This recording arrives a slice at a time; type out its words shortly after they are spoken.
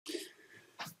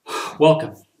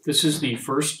Welcome. This is the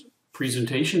first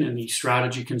presentation in the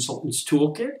Strategy Consultants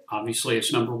Toolkit. Obviously,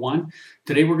 it's number one.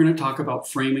 Today, we're going to talk about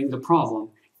framing the problem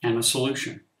and a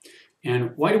solution.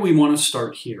 And why do we want to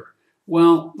start here?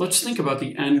 Well, let's think about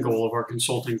the end goal of our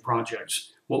consulting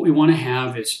projects. What we want to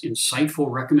have is insightful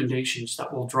recommendations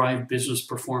that will drive business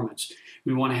performance.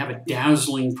 We want to have a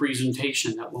dazzling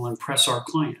presentation that will impress our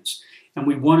clients. And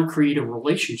we want to create a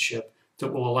relationship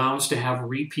that will allow us to have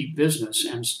repeat business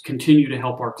and continue to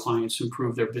help our clients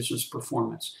improve their business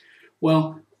performance.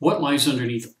 Well, what lies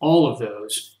underneath all of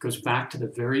those goes back to the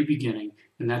very beginning,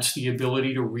 and that's the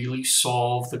ability to really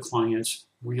solve the client's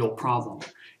real problem.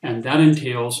 And that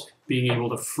entails being able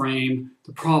to frame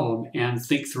the problem and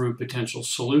think through potential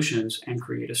solutions and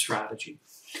create a strategy.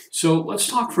 So let's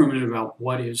talk for a minute about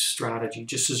what is strategy,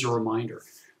 just as a reminder.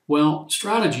 Well,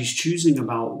 strategy is choosing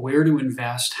about where to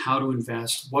invest, how to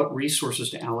invest, what resources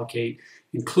to allocate,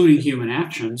 including human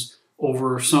actions,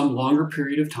 over some longer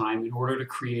period of time in order to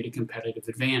create a competitive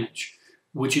advantage,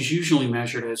 which is usually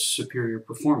measured as superior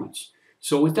performance.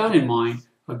 So with that in mind,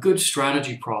 a good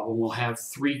strategy problem will have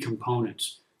three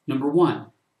components. Number one,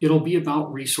 it'll be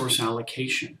about resource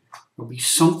allocation. It'll be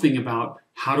something about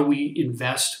how do we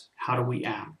invest, how do we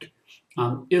act.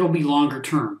 It'll be longer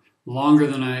term. Longer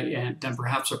than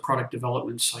perhaps a product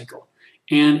development cycle.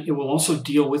 And it will also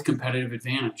deal with competitive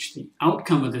advantage. The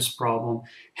outcome of this problem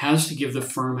has to give the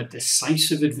firm a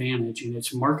decisive advantage in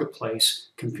its marketplace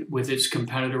with its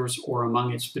competitors or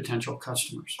among its potential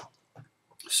customers.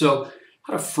 So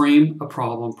how to frame a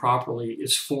problem properly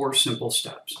is four simple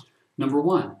steps. Number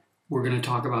one, we're going to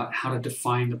talk about how to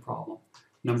define the problem.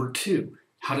 Number two,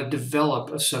 how to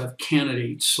develop a set of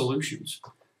candidate solutions.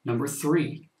 Number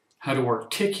three, how to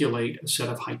articulate a set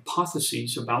of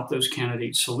hypotheses about those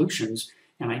candidate solutions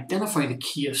and identify the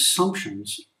key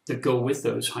assumptions that go with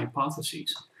those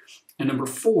hypotheses. And number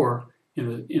four,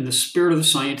 in the spirit of the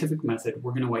scientific method,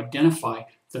 we're going to identify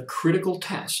the critical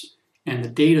test and the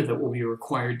data that will be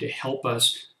required to help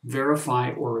us verify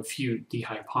or refute the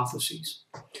hypotheses.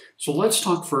 So let's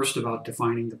talk first about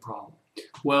defining the problem.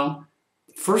 Well,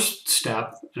 first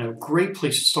step, and a great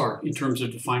place to start in terms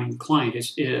of defining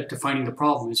the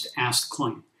problem is to ask the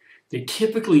client. They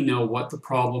typically know what the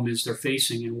problem is they're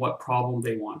facing and what problem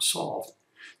they want solved.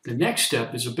 The next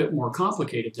step is a bit more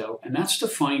complicated though, and that's to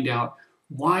find out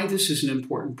why this is an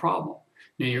important problem.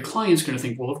 Now your client's going to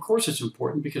think, well, of course it's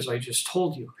important because I just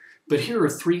told you. But here are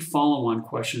three follow-on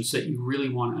questions that you really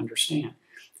want to understand.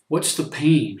 What's the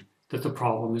pain that the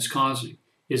problem is causing?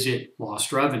 Is it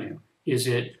lost revenue? Is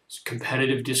it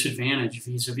competitive disadvantage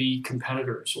vis-a-vis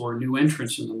competitors or new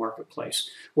entrants in the marketplace?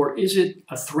 Or is it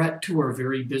a threat to our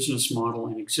very business model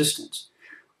and existence?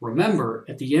 Remember,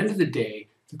 at the end of the day,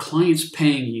 the client's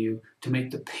paying you to make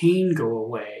the pain go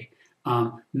away,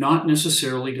 not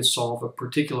necessarily to solve a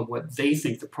particular what they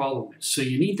think the problem is. So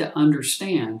you need to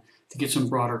understand, to get some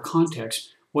broader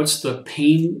context, what's the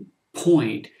pain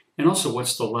point and also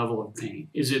what's the level of pain?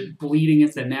 Is it bleeding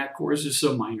at the neck or is this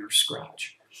a minor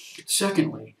scratch?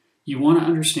 Secondly, you want to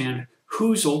understand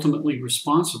who's ultimately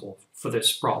responsible for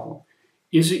this problem.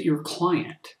 Is it your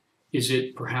client? Is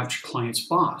it perhaps your client's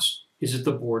boss? Is it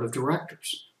the board of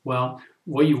directors? Well,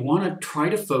 what you want to try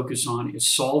to focus on is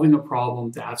solving a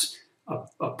problem that's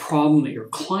a problem that your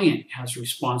client has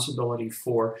responsibility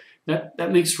for.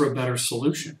 That makes for a better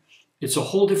solution. It's a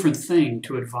whole different thing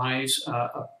to advise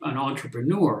an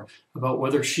entrepreneur about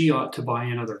whether she ought to buy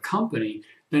another company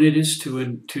than it is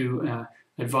to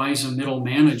advise a middle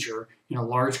manager in a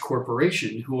large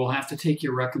corporation who will have to take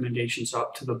your recommendations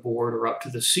up to the board or up to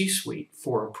the C-suite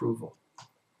for approval.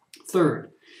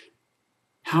 Third,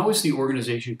 how is the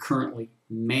organization currently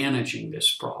managing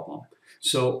this problem?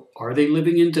 So are they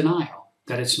living in denial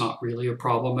that it's not really a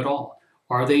problem at all?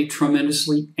 Are they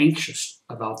tremendously anxious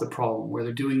about the problem where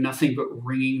they're doing nothing but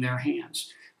wringing their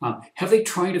hands? Have they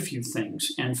tried a few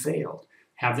things and failed?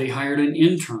 Have they hired an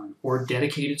intern or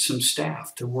dedicated some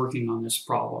staff to working on this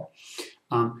problem?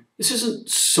 This isn't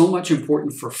so much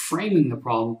important for framing the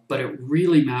problem, but it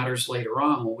really matters later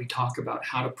on when we talk about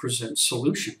how to present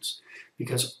solutions,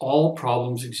 because all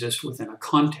problems exist within a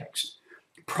context.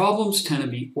 Problems tend to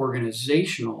be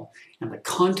organizational, and the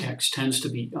context tends to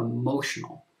be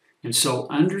emotional. And so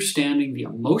understanding the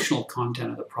emotional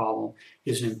content of the problem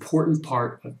is an important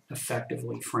part of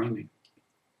effectively framing.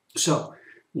 So,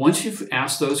 once you've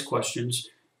asked those questions,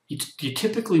 you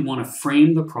typically want to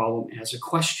frame the problem as a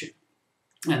question.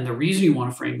 And the reason you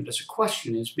want to frame it as a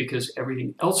question is because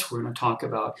everything else we're going to talk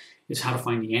about is how to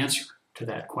find the answer to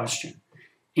that question.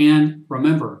 And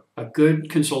remember, a good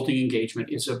consulting engagement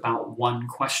is about one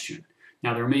question.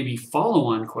 Now, there may be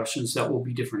follow-on questions that will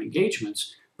be different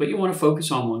engagements, but you want to focus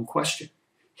on one question.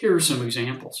 Here are some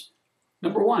examples.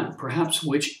 Number one, perhaps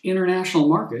which international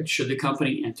market should the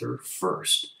company enter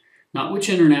first? Not which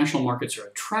international markets are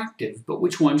attractive, but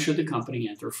which one should the company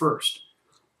enter first?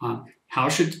 How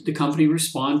should the company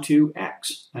respond to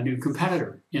X, a new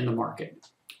competitor in the market?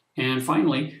 And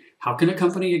finally, how can a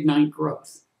company ignite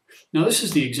growth? Now, this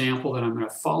is the example that I'm going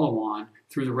to follow on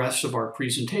through the rest of our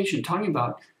presentation, talking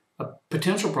about a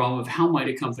potential problem of how might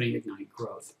a company ignite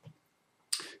growth.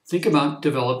 Think about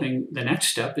developing, the next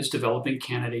step is developing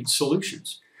candidate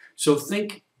solutions. So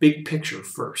think big picture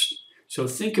first. So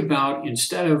think about,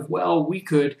 instead of, well, we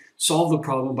could solve the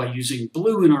problem by using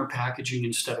blue in our packaging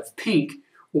instead of pink,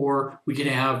 or we could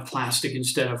have plastic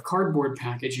instead of cardboard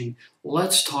packaging.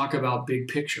 Let's talk about big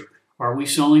picture. Are we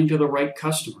selling to the right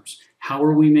customers? How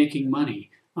are we making money?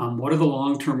 What are the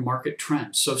long-term market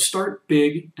trends? So start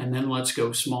big and then let's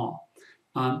go small.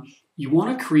 You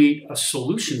want to create a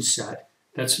solution set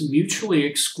that's mutually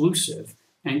exclusive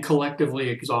and collectively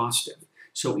exhaustive.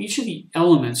 So each of the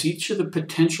elements, each of the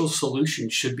potential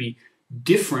solutions should be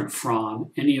different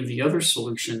from any of the other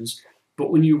solutions,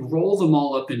 but when you roll them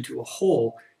all up into a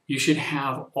whole, you should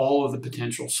have all of the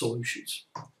potential solutions.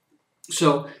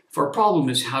 So if our problem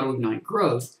is how to ignite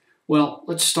growth, well,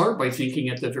 let's start by thinking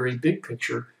at the very big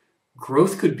picture.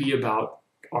 Growth could be about,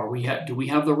 do we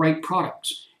have the right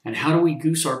products? And how do we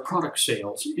goose our product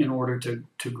sales in order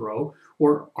to grow?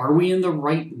 Or are we in the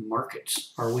right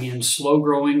markets? Are we in slow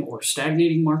growing or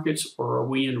stagnating markets, or are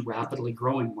we in rapidly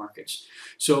growing markets?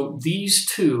 So these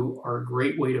two are a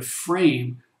great way to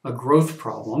frame a growth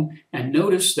problem, and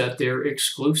notice that they're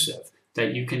exclusive,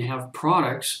 that you can have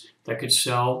products that could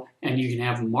sell and you can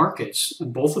have markets,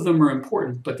 and both of them are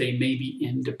important, but they may be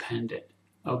independent.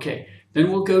 Okay,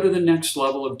 then we'll go to the next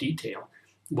level of detail.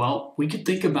 Well, we could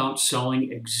think about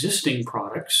selling existing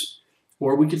products,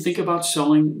 or we could think about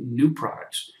selling new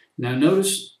products. Now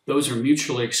notice those are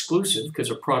mutually exclusive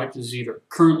because a product is either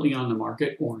currently on the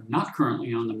market or not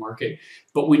currently on the market,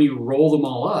 but when you roll them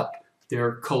all up,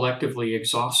 they're collectively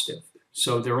exhaustive.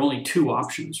 So there are only two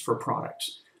options for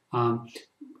products.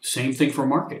 Same thing for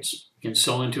markets. We can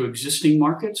sell into existing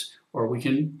markets, or we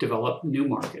can develop new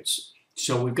markets.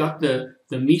 So we've got the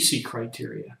MECE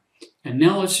criteria. And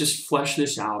now let's just flesh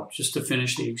this out just to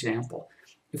finish the example.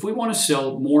 If we want to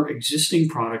sell more existing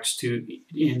products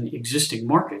in existing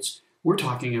markets, we're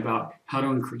talking about how to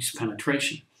increase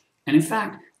penetration. And in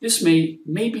fact, this may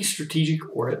be strategic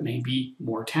or it may be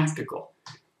more tactical.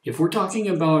 If we're talking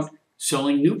about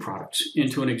selling new products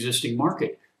into an existing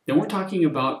market, then we're talking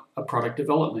about a product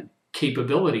development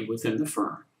capability within the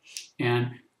firm.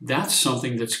 And that's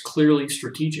something that's clearly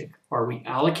strategic. Are we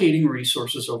allocating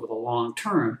resources over the long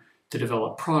term to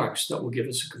develop products that will give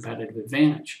us a competitive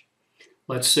advantage?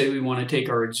 Let's say we want to take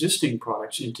our existing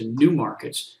products into new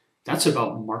markets. That's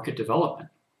about market development.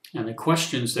 And the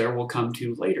questions there will come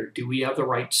to later. Do we have the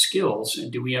right skills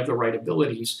and do we have the right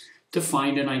abilities to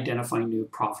find and identify new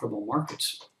profitable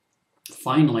markets?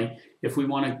 Finally, if we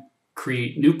want to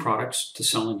create new products to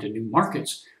sell into new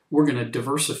markets, we're going to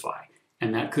diversify.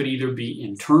 And that could either be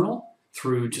internal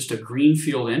through just a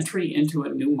greenfield entry into a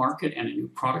new market and a new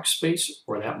product space,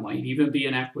 or that might even be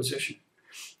an acquisition.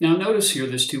 Now notice here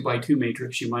this 2x2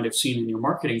 matrix you might have seen in your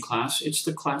marketing class. It's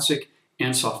the classic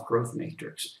Ansoff growth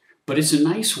matrix. But it's a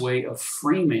nice way of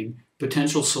framing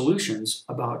potential solutions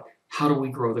about how do we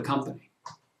grow the company.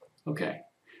 Okay,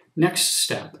 next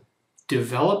step,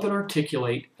 develop and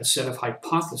articulate a set of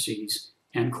hypotheses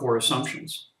and core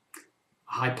assumptions.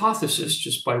 A hypothesis,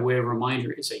 just by way of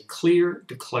reminder, is a clear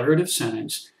declarative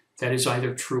sentence that is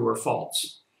either true or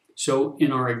false. So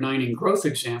in our igniting growth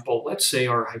example, let's say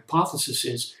our hypothesis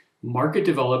is market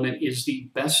development is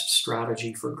the best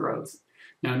strategy for growth.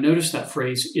 Now notice that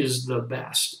phrase is the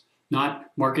best, not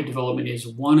market development is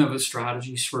one of the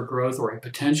strategies for growth or a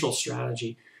potential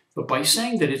strategy. But by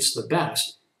saying that it's the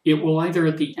best, it will either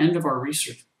at the end of our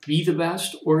research be the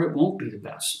best or it won't be the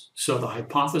best. So the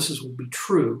hypothesis will be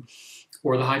true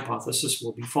or the hypothesis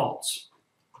will be false.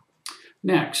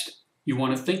 Next, you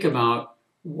want to think about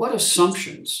what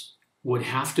assumptions would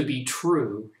have to be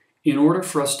true in order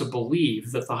for us to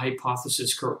believe that the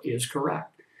hypothesis is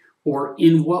correct, or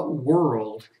in what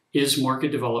world is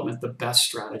market development the best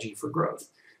strategy for growth.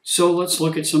 So let's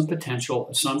look at some potential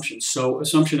assumptions. So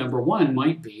assumption number one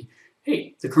might be,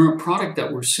 hey, the current product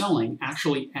that we're selling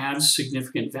actually adds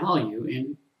significant value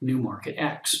in new market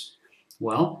X.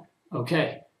 Well,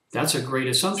 okay, that's a great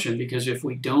assumption because if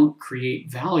we don't create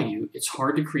value, it's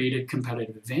hard to create a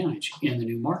competitive advantage in the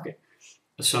new market.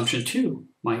 Assumption two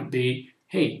might be,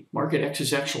 hey, market X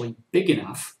is actually big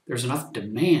enough, there's enough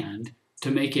demand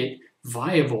to make it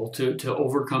viable to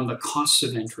overcome the costs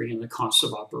of entry and the costs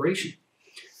of operation.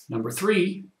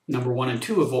 Number one and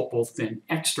two have both been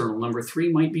external. Number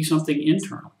three might be something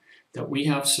internal, that we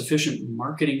have sufficient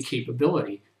marketing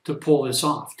capability to pull this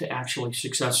off, to actually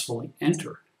successfully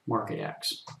enter market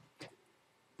X.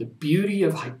 The beauty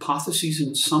of hypotheses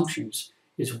and assumptions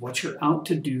is what you're out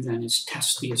to do then is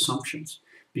test the assumptions.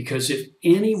 Because if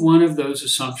any one of those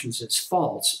assumptions is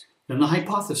false, then the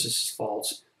hypothesis is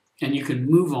false, and you can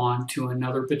move on to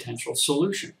another potential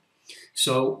solution.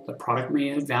 So the product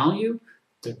may add value,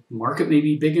 the market may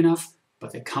be big enough,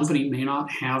 but the company may not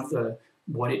have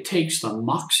what it takes, the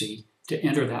moxie, to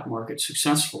enter that market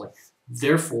successfully.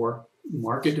 Therefore,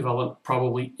 market development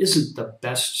probably isn't the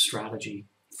best strategy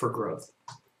for growth.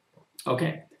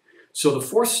 Okay, so the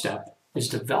fourth step is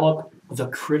develop the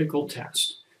critical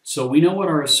test. So we know what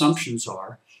our assumptions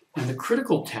are, and the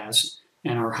critical test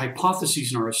and our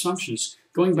hypotheses and our assumptions,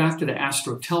 going back to the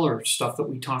AstroTeller stuff that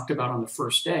we talked about on the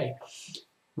first day,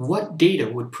 what data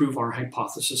would prove our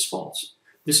hypothesis false?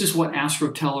 This is what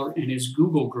AstroTeller and his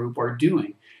Google group are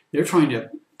doing. They're trying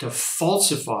to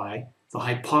falsify the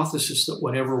hypothesis that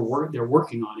whatever they're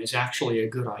working on is actually a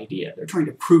good idea. They're trying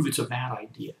to prove it's a bad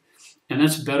idea. And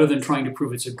that's better than trying to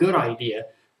prove it's a good idea,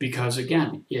 because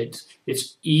again,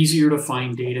 it's easier to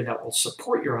find data that will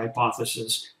support your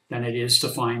hypothesis than it is to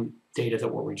find data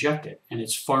that will reject it. And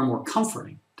it's far more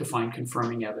comforting to find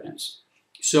confirming evidence.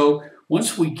 So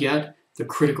once we get the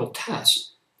critical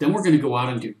test, then we're going to go out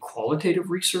and do qualitative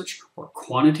research or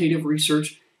quantitative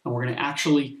research, and we're going to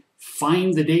actually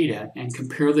find the data and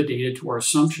compare the data to our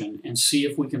assumption and see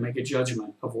if we can make a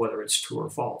judgment of whether it's true or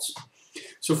false.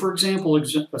 So for example,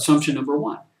 assumption number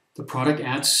one, the product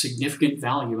adds significant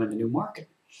value in the new market.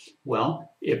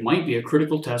 Well, it might be a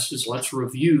critical test is let's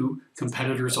review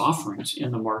competitors' offerings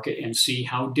in the market and see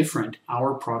how different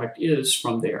our product is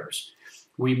from theirs.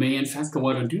 We may in fact go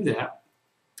out and do that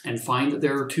and find that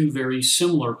there are two very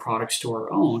similar products to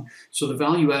our own, so the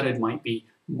value added might be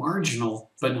marginal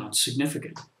but not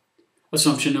significant.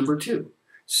 Assumption number two,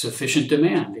 sufficient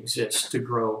demand exists to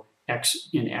grow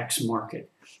in X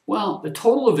market. Well, the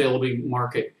total available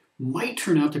market might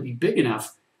turn out to be big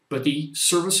enough, but the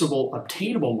serviceable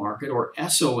obtainable market, or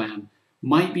SOM,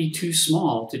 might be too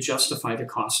small to justify the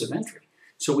cost of entry.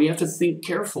 So we have to think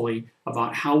carefully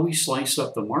about how we slice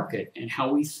up the market and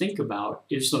how we think about,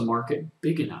 is the market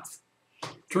big enough? In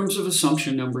terms of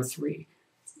assumption number three,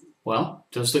 well,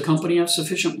 does the company have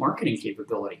sufficient marketing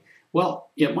capability? Well,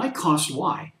 it might cost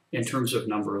Y in terms of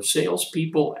number of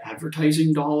salespeople,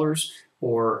 advertising dollars,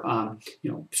 or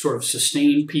sort of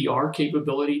sustained PR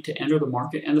capability to enter the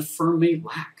market, and the firm may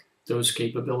lack those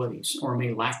capabilities or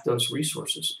may lack those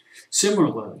resources.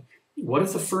 Similarly, what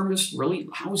if the firm is really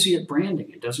lousy at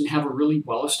branding and doesn't have a really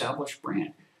well-established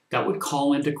brand? That would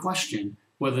call into question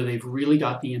whether they've really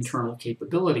got the internal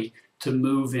capability to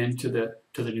move into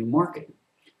the new market.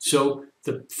 So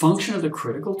the function of the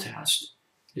critical test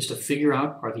is to figure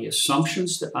out, are the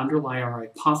assumptions that underlie our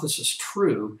hypothesis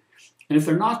true? And if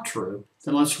they're not true,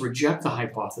 then let's reject the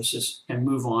hypothesis and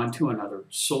move on to another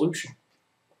solution.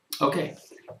 Okay,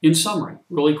 in summary,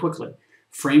 really quickly,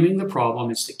 framing the problem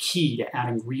is the key to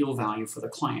adding real value for the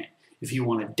client. If you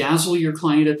want to dazzle your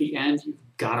client at the end, you've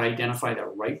got to identify the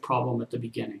right problem at the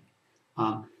beginning.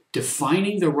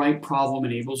 Defining the right problem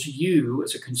enables you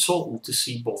as a consultant to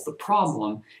see both the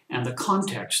problem and the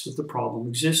context that the problem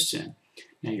exists in.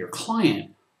 Now, your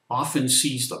client often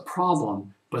sees the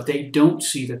problem, but they don't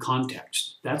see the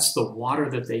context. That's the water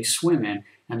that they swim in,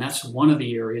 and that's one of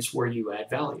the areas where you add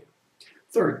value.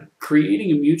 Third,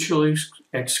 creating a mutually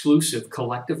exclusive,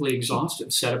 collectively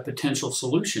exhaustive set of potential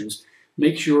solutions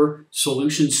makes your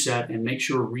solution set and makes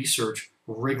your research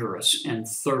rigorous and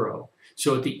thorough.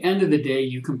 So at the end of the day,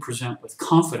 you can present with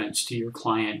confidence to your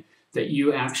client that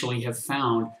you actually have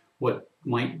found what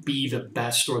might be the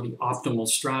best or the optimal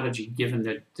strategy given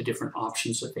the different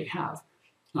options that they have.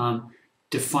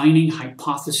 Defining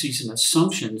hypotheses and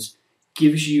assumptions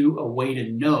gives you a way to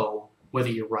know whether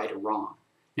you're right or wrong.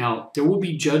 Now, there will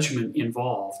be judgment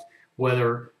involved,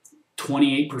 whether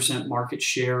 28% market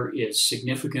share is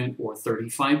significant or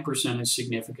 35% is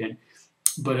significant,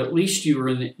 but at least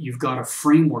you've got a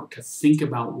framework to think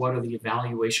about what are the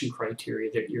evaluation criteria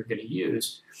that you're going to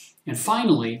use. And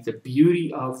finally, the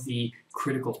beauty of the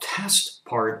critical test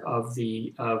part of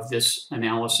this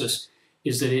analysis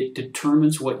is that it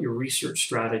determines what your research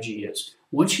strategy is.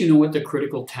 Once you know what the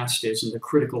critical test is and the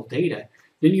critical data,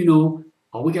 then you know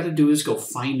all we got to do is go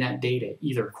find that data,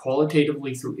 either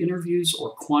qualitatively through interviews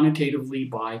or quantitatively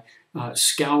by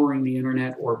scouring the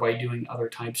internet or by doing other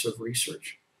types of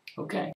research. Okay.